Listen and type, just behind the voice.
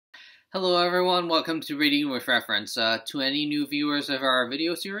Hello everyone, welcome to Reading with Reference. To any new viewers of our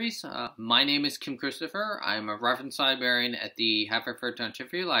video series, my name is Kim Christopher. I'm a reference librarian at the Haverford Township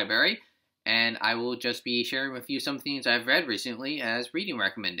Free Library, and I will just be sharing with you some things I've read recently as reading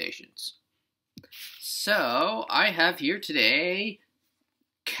recommendations. So, I have here today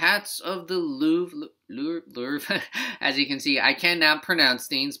Cats of the Louvre. As you can see, I cannot pronounce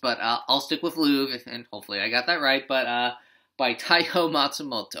things, but I'll stick with Louvre, and hopefully I got that right, but by Taiho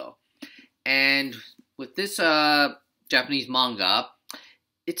Matsumoto. And with this Japanese manga,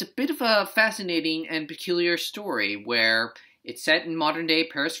 it's a bit of a fascinating and peculiar story where it's set in modern-day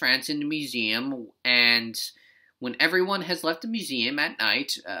Paris, France in the museum, and when everyone has left the museum at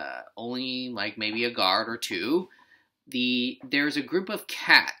night, only like maybe a guard or two, there's a group of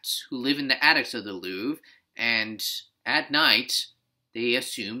cats who live in the attics of the Louvre, and at night they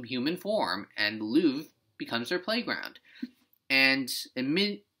assume human form, and the Louvre becomes their playground. And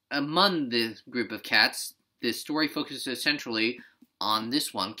among the group of cats, the story focuses essentially on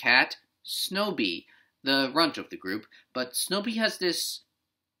this one cat, Snowbee, the runt of the group. But Snowbee has this,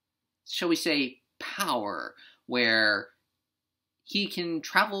 shall we say, power where he can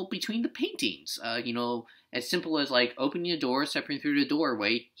travel between the paintings. As simple as like opening a door, stepping through the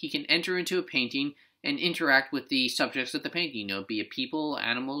doorway, he can enter into a painting and interact with the subjects of the painting, be it people,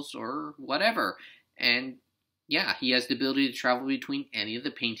 animals, or whatever. And yeah, he has the ability to travel between any of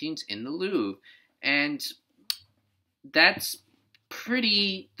the paintings in the Louvre. And that's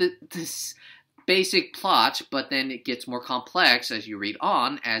pretty this basic plot, but then it gets more complex as you read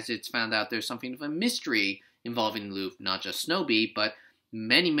on, as it's found out there's something of a mystery involving the Louvre. Not just Snowbee, but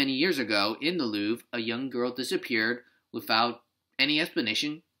many, many years ago in the Louvre, a young girl disappeared without any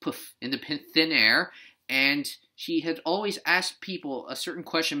explanation, poof, in the thin air, and she had always asked people a certain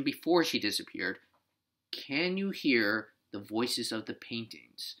question before she disappeared. Can you hear the voices of the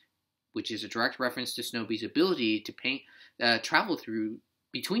paintings? Which is a direct reference to Snowbee's ability to travel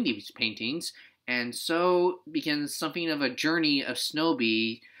between these paintings, and so begins something of a journey of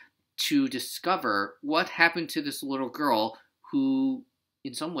Snowbee to discover what happened to this little girl who,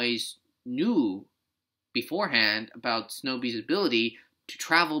 in some ways, knew beforehand about Snowbee's ability to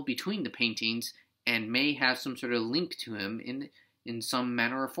travel between the paintings and may have some sort of link to him in some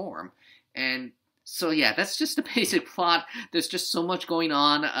manner or form. And so yeah, that's just the basic plot. There's just so much going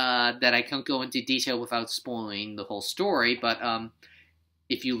on that I can't go into detail without spoiling the whole story. But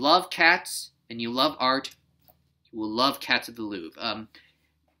if you love cats and you love art, you will love Cats of the Louvre.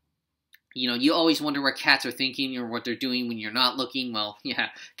 You always wonder what cats are thinking or what they're doing when you're not looking. Well, yeah,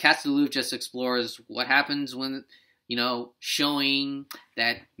 Cats of the Louvre just explores what happens when, showing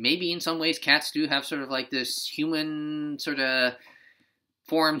that maybe in some ways cats do have sort of like this human sort of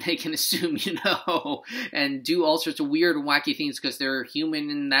form they can assume, and do all sorts of weird and wacky things because they're human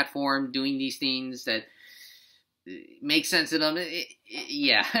in that form doing these things that make sense to them.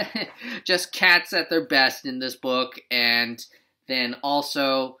 Yeah, just cats at their best in this book. And then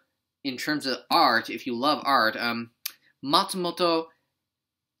also, in terms of art, if you love art, Matsumoto,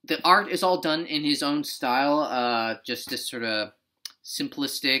 the art is all done in his own style, just this sort of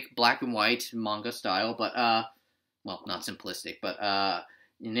simplistic black and white manga style, but, well, not simplistic, but,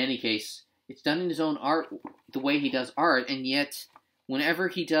 in any case, it's done in his own art, the way he does art, and yet, whenever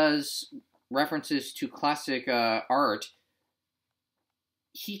he does references to classic art,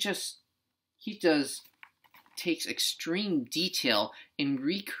 he takes extreme detail in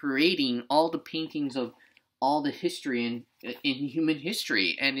recreating all the paintings of all the history in human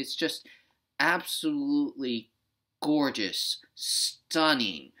history, and it's just absolutely gorgeous,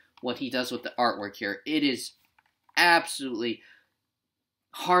 stunning what he does with the artwork here. It is absolutely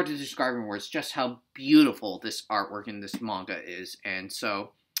hard to describe in words just how beautiful this artwork in this manga is. And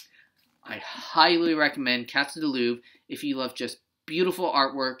so I highly recommend Cats of the Louvre if you love just beautiful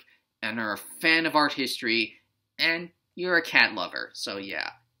artwork and are a fan of art history and you're a cat lover. So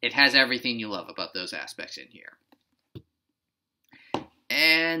yeah, it has everything you love about those aspects in here.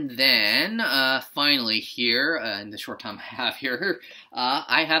 And then, finally here, in the short time I have here,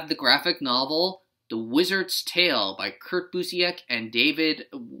 I have the graphic novel The Wizard's Tale by Kurt Busiek and David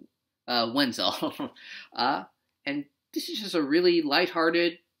Wenzel. And this is just a really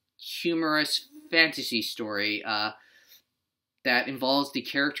lighthearted, humorous fantasy story that involves the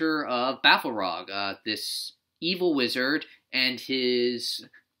character of Bafflerog, this evil wizard, and his,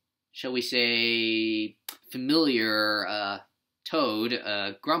 shall we say, familiar toad,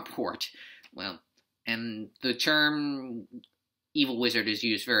 Grumport. Well, and the term evil wizard is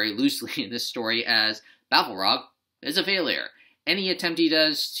used very loosely in this story, as Bafflerog is a failure. Any attempt he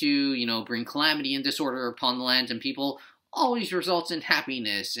does to, bring calamity and disorder upon the lands and people always results in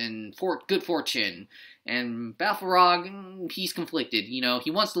happiness and good fortune. And Baltharog, he's conflicted. You know,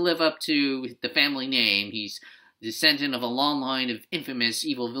 he wants to live up to the family name. He's descendant of a long line of infamous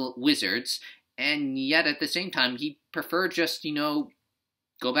evil wizards, and yet at the same time, he'd prefer just, you know,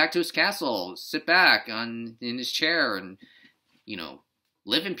 go back to his castle, sit back in his chair, and, you know,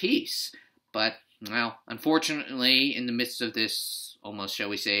 live in peace. But, well, unfortunately, in the midst of this, almost, shall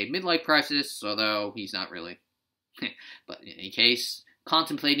we say, midlife crisis, although he's not really, but in any case,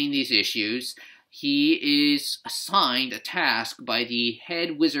 contemplating these issues, he is assigned a task by the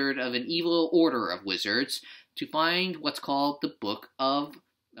head wizard of an evil order of wizards to find what's called the Book of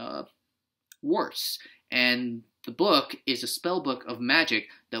Worse. And the book is a spell book of magic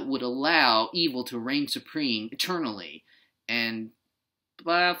that would allow evil to reign supreme eternally. And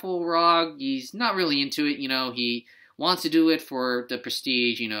Baltharog, he's not really into it, you know, he wants to do it for the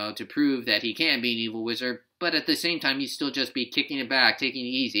prestige, you know, to prove that he can be an evil wizard, but at the same time, he'd still just be kicking it back, taking it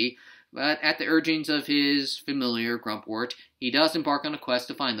easy. But at the urgings of his familiar Grumpwort, he does embark on a quest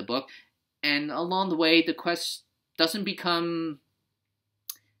to find the book, and along the way, the quest doesn't become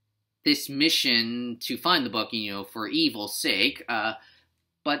this mission to find the book, you know, for evil's sake,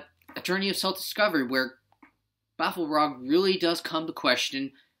 but a journey of self-discovery where Baltharog really does come to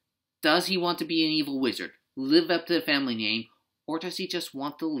question, does he want to be an evil wizard, live up to the family name, or does he just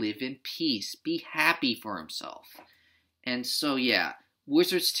want to live in peace, be happy for himself? And so, yeah,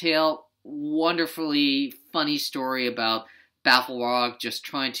 Wizard's Tale, wonderfully funny story about Baltharog just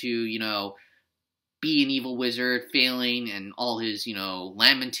trying to, you know, be an evil wizard, failing, and all his, you know,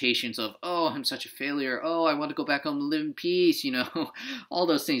 lamentations of, oh, I'm such a failure, oh, I want to go back home and live in peace, you know, all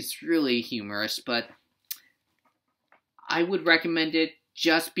those things. It's really humorous, but I would recommend it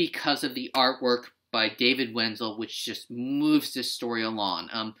just because of the artwork by David Wenzel, which just moves this story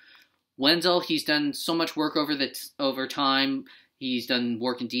along. Wenzel, he's done so much work over time. He's done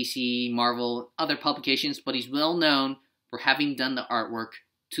work in DC, Marvel, other publications, but he's well known for having done the artwork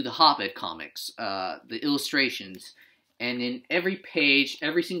to the Hobbit comics, the illustrations. And in every page,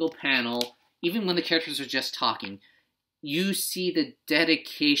 every single panel, even when the characters are just talking, you see the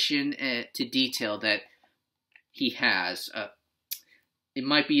dedication to detail that he has. It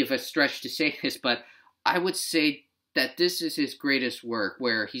might be of a stretch to say this, but I would say that this is his greatest work,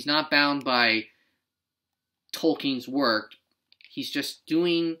 where he's not bound by Tolkien's work. He's just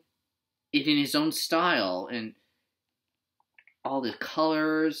doing it in his own style, and all the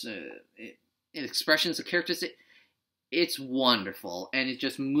colors, expressions of characters, it's wonderful, and it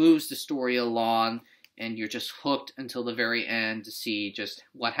just moves the story along, and you're just hooked until the very end to see just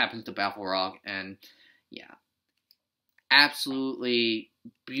what happens to Baltharog, and yeah, absolutely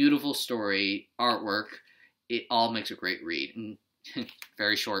beautiful story, artwork. It all makes a great read, and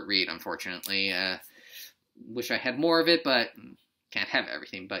very short read, unfortunately. Wish I had more of it, but can't have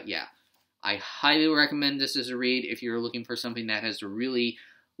everything. But yeah, I highly recommend this as a read if you're looking for something that has a really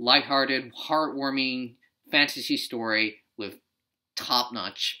lighthearted, heartwarming fantasy story with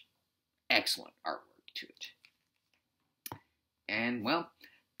top-notch, excellent artwork to it. And, well,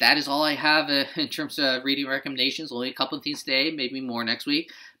 that is all I have in terms of reading recommendations. Only a couple of things today, maybe more next week.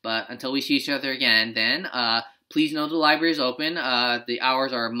 But until we see each other again, then, please know the library is open. The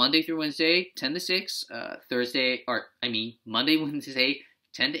hours are Monday through Wednesday, 10 to 6. Monday, Wednesday,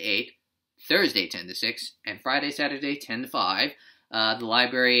 10 to 8. Thursday, 10 to 6. And Friday, Saturday, 10 to 5. The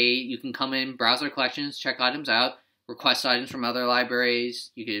library, you can come in, browse our collections, check items out, request items from other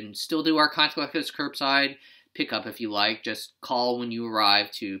libraries. You can still do our contactless curbside pickup if you like. Just call when you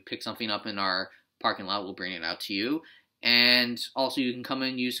arrive to pick something up in our parking lot. We'll bring it out to you. And also you can come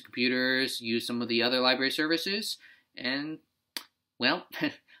in, use the computers, use some of the other library services. And, well,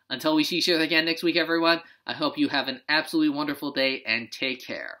 until we see each other again next week, everyone, I hope you have an absolutely wonderful day and take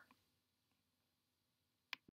care.